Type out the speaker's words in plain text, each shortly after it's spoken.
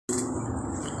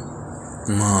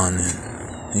Morning,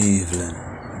 evening,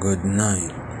 good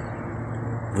night,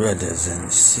 brothers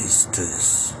and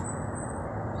sisters.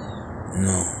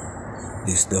 No,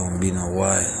 this don't been a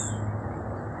while.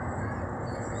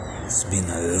 It's been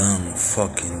a long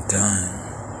fucking time.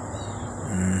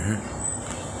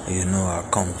 You know I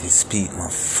come to speak my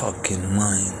fucking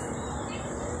mind.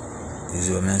 This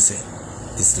is what I say.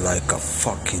 It's like a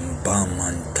fucking bomb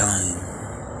on time.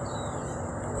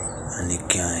 And it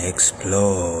can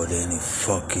explode any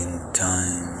fucking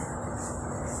time.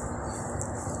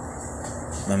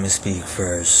 Let me speak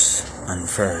first and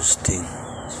first thing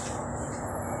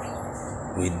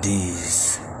with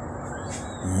these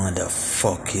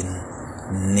motherfucking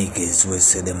niggas we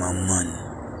say them a man.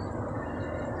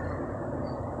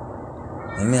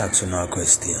 Let me ask you now a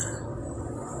question.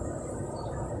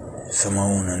 Some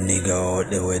of a nigga out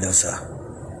there where does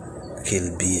a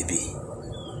kill baby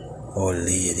or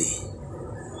lady.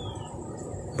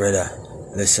 Brother,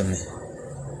 listen me.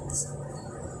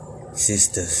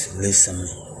 Sisters, listen me.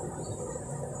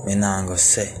 Me nah go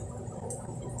say.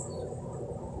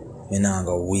 Me nah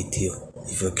go with you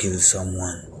if you kill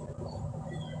someone.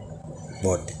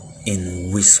 But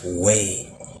in which way?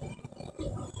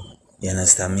 You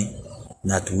understand me?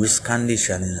 Not which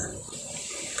condition, you know.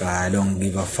 Cause I don't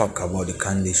give a fuck about the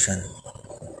condition.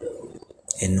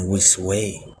 In which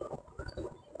way?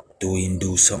 Do him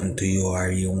do something to you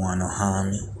or you wanna harm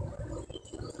me?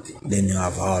 Then you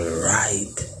have all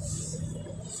right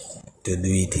to do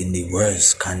it in the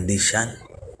worst condition.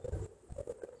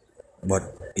 But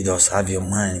you just have your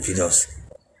mind if you just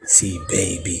see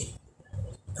baby,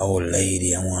 old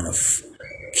lady and wanna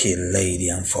kill lady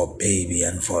and for baby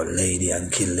and for lady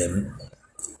and kill them.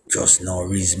 Just no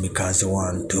reason because you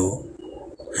want to.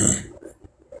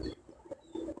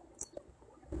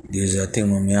 There's a thing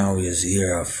when me always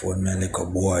hear of when me like a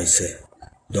boy say,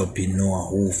 don't be know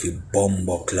who fi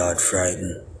bumbuckler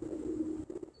frighten.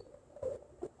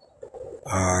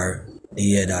 Or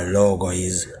the other logo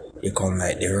is, you come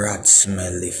like the rat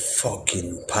smell the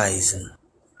fucking poison.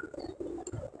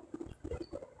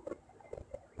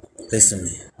 Listen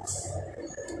me.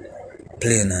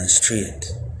 Plain and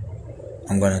straight.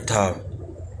 I'm gonna talk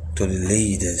to the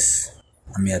leaders.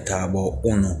 I'm here to talk about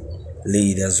UNO.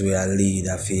 Leaders we are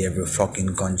leader for every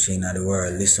fucking country in the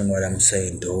world. Listen what I'm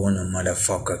saying to UNO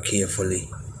motherfucker carefully.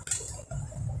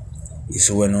 You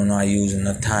see when UNO are using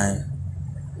the time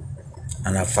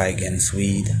and I fight against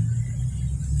weed,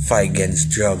 fight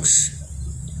against drugs,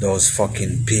 those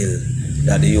fucking pills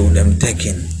that the youth them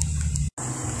taking,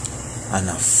 and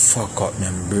I fuck up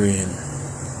them brain.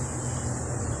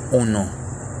 UNO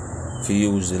fi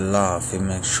use the law fi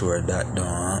make sure that don't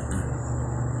happen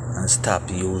and stop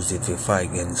use it fi fight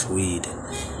against weed.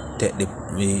 Take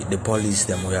the police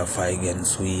them we are fight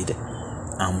against weed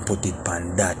and put it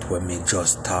on that when me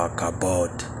just talk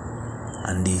about.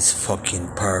 And these fucking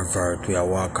pervert we are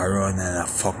walk around and a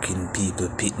fucking people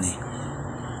pitney.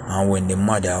 And when the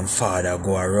mother and father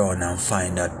go around and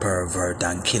find that pervert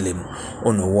and kill him,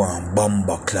 uno want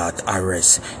bumbleclot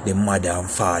arrest the mother and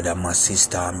father, my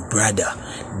sister and brother.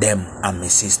 Them and my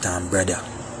sister and brother.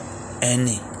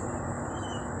 Any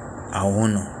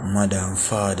uno mother and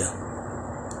father,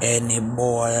 any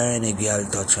boy or any girl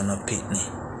touch on a pitney,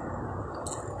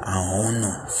 and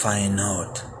uno find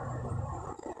out.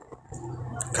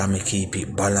 Can me keep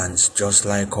it balanced just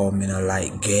like how me no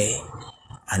like gay,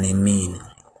 and it mean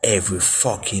every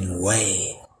fucking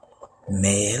way,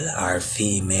 male or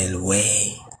female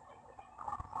way.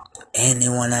 Any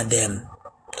one of them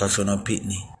touch on a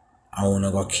pitney, I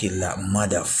wanna go kill that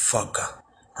motherfucker.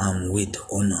 I'm with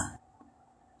Uno.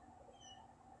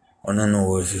 Uno know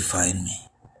where if you find me.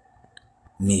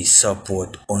 Me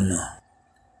support Uno.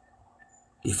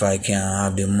 If I can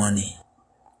have the money,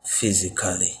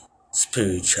 physically,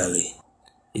 spiritually.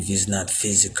 If it's not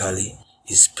physically,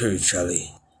 it's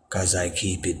spiritually. Cause I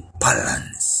keep it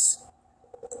balanced.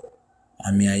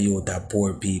 I mean, I youth are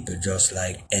poor people just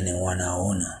like anyone I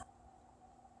own.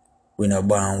 We not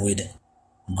born with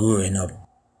growing up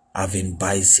having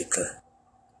bicycle.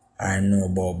 I know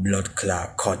about blood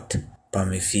clot cut by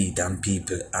my feet and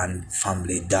people and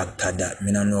family doctor that.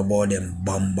 Me not know about them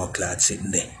bomber clot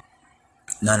sitting there.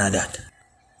 None of that.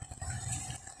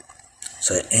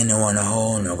 So anyone I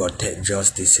own go take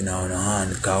justice in our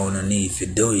hand because we need to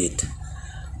do it.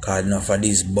 Cause enough of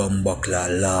this bomber clot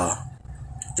law.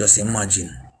 Just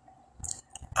imagine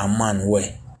a man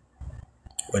where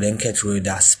them catch with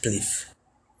that spliff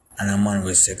and a man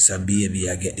with sex a baby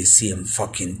I get the same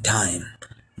fucking time.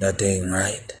 That ain't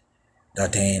right.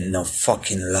 That ain't no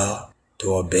fucking law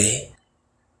to obey.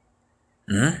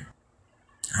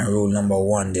 And rule number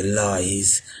one, the law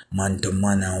is man to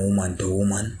man and woman to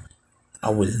woman. I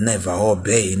will never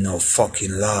obey no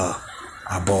fucking law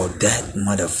about that,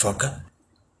 motherfucker.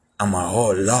 I'm a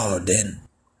whole law then.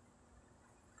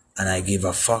 And I give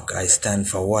a fuck. I stand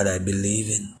for what I believe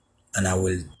in. And I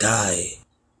will die.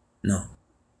 No.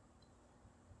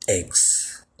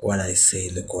 X. What I say,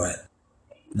 look what.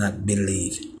 Not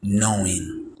believe.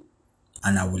 Knowing.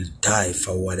 And I will die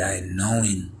for what I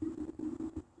knowing.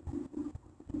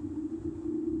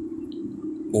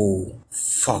 Oh,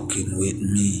 fucking with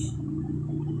me.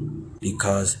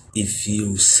 Because if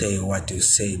you say what you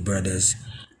say, brothers,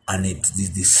 and it's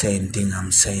the same thing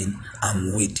I'm saying,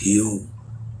 I'm with you.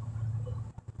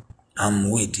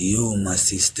 I'm with you, my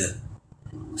sister.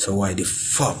 So why the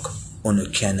fuck Uno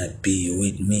cannot be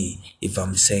with me if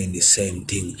I'm saying the same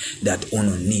thing that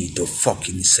Uno need to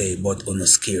fucking say, but Uno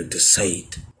scared to say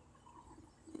it?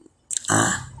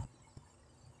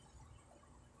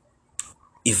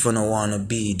 If Uno wanna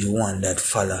be the one that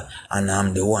follow and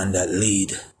I'm the one that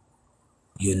lead,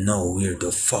 you know where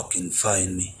to fucking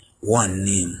find me. One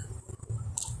name,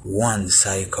 one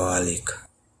psychoholic.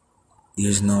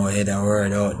 There's no other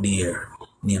word out there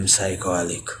named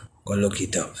psychoholic. Go look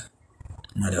it up,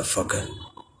 motherfucker.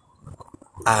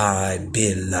 I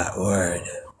build that word.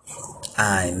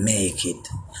 I make it.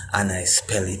 And I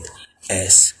spell it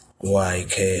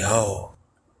SYKOALIC.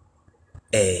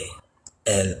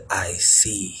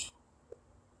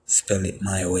 Spell it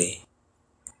my way.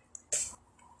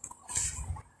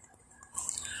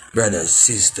 Brothers,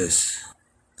 sisters,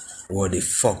 what the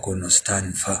fuck wanna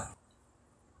stand for?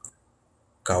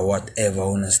 Cause whatever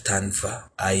wanna stand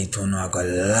for, I wanna go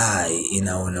lie in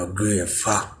a wanna grave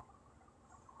for.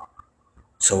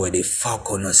 So what the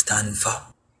fuck wanna stand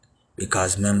for?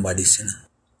 Because remember this, you know,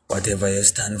 whatever you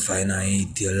stand for, you know,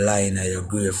 you lie in your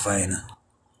grave for, you know,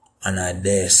 and I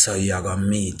there so you are gonna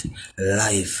meet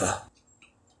life.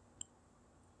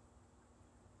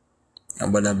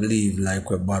 But I believe like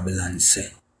what Babylon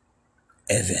say,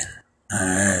 heaven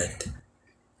and earth,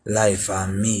 life I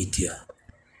meet you.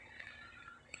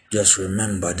 Just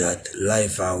remember that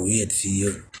life I wait for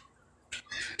you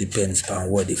depends on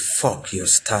what the fuck you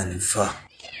stand for.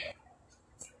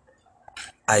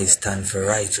 I stand for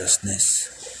righteousness.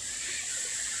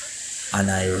 And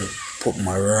I put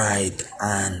my right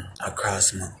hand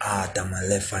across my heart and my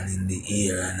left hand in the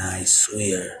ear, and I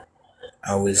swear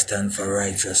I will stand for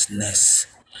righteousness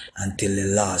until the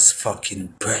last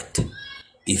fucking breath,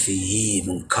 if it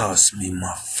even costs me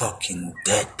my fucking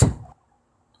death.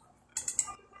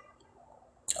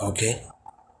 Okay?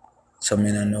 So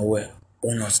me no know where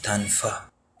Uno stand for.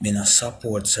 Me no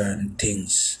support certain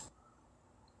things.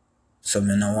 So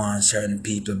me no want certain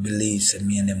people believe say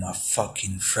me and them a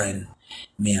fucking friend.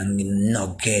 Me and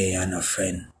no gay and a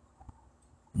friend.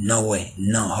 No way,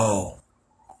 no how,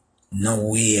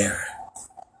 nowhere.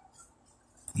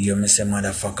 You me say,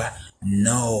 motherfucker?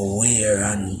 Nowhere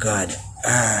on God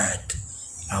earth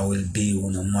I will be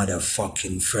one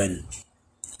motherfucking friend.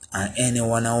 And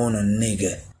anyone I want a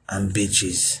nigga and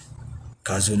bitches.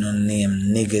 Cause we don't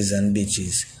name niggas and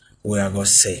bitches. We are gonna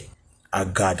say, a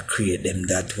God create them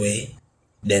that way.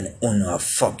 Then uno are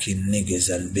fucking niggas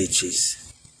and bitches.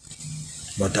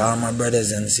 But all my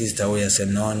brothers and sisters we say,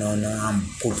 no, I'm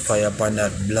put fire upon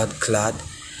that blood clot.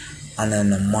 And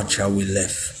then much are we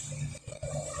left.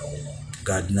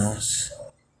 God knows.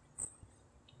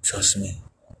 Trust me.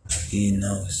 He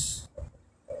knows.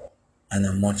 And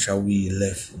how much are we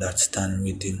left that stand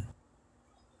with him.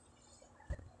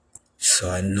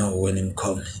 So I know when him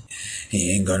come,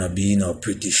 he ain't gonna be no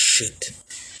pretty shit.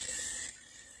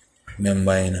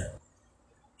 Remember, you know,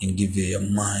 him give you your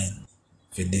mind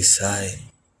to decide.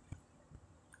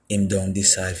 Him don't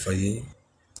decide for you.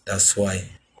 That's why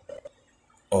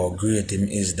how great him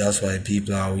is. That's why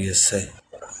people always say,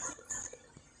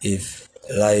 if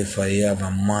life you have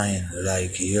a mind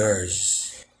like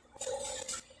yours,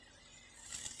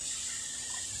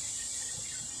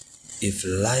 if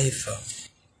life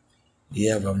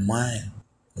you have a mind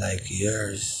like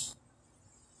yours,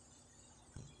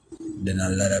 then a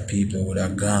lot of people would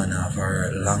have gone off for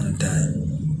a long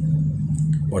time.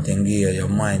 But then give your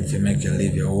mind to make you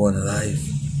live your own life.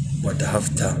 But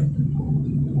after,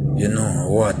 you know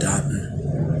what happened.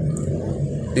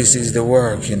 This is the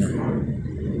work, you know.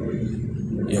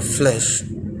 Your flesh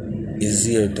is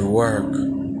here to work.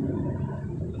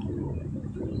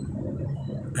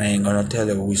 I ain't gonna tell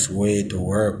you which way to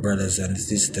work, brothers and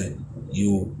sisters.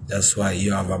 That's why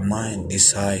you have a mind,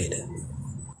 decide.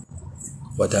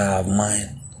 But I have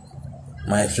mine.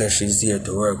 My flesh is here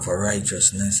to work for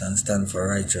righteousness and stand for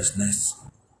righteousness.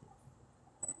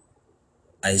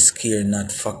 I scare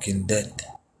not fucking death.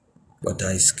 But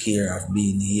I scare of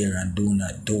being here and do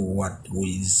not do what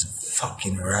is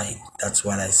fucking right. That's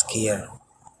what I scare.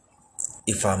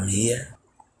 If I'm here,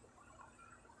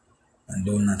 I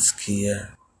do not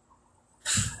scare.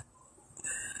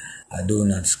 I do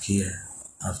not scare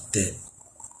of death,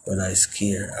 but I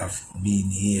scare of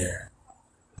being here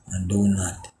and do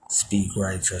not speak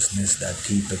righteousness that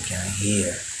people can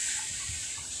hear.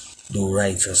 Do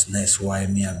righteousness while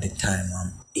me have the time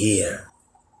I'm here.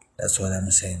 That's what I'm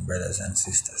saying, brothers and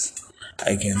sisters.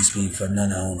 I can speak for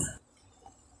none of you.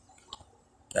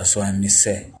 That's why me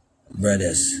say,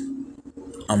 brothers,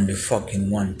 I'm the fucking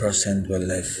 1% we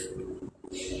left.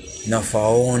 Not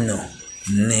for you,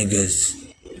 niggas.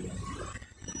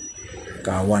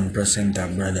 Cause 1%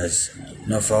 of brothers.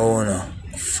 Not for you,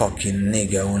 fucking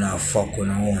nigga. Una fuck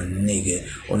una own nigga.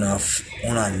 Una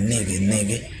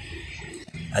nigga.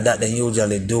 And that they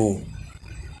usually do.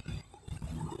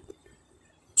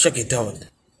 Check it out.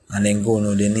 And then go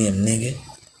know the name nigga.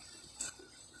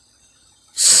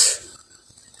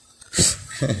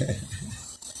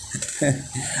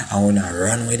 And una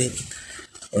run with it.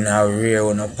 Una rear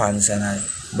una pants and I.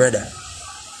 Brother,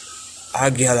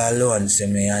 a girl alone say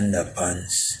me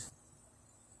underpants.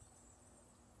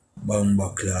 Bumper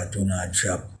cloth una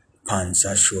drop pants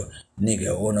a show.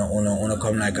 Nigga, una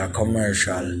come like a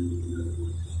commercial.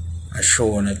 I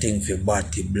show una thing for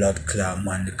body blood clot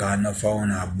man because enough for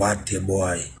una body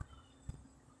boy.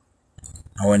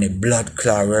 And when the blood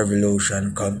clot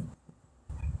revolution come,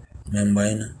 remember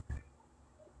you know?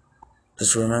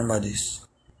 Just remember this.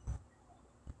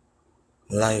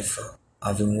 Life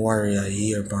having warrior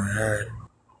here upon earth.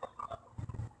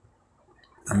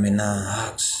 I mean now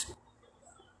ask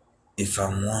if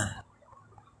I'm one.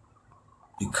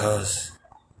 Because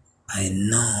I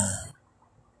know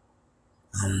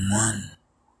I'm one.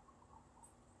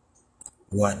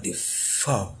 What the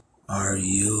fuck are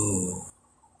you?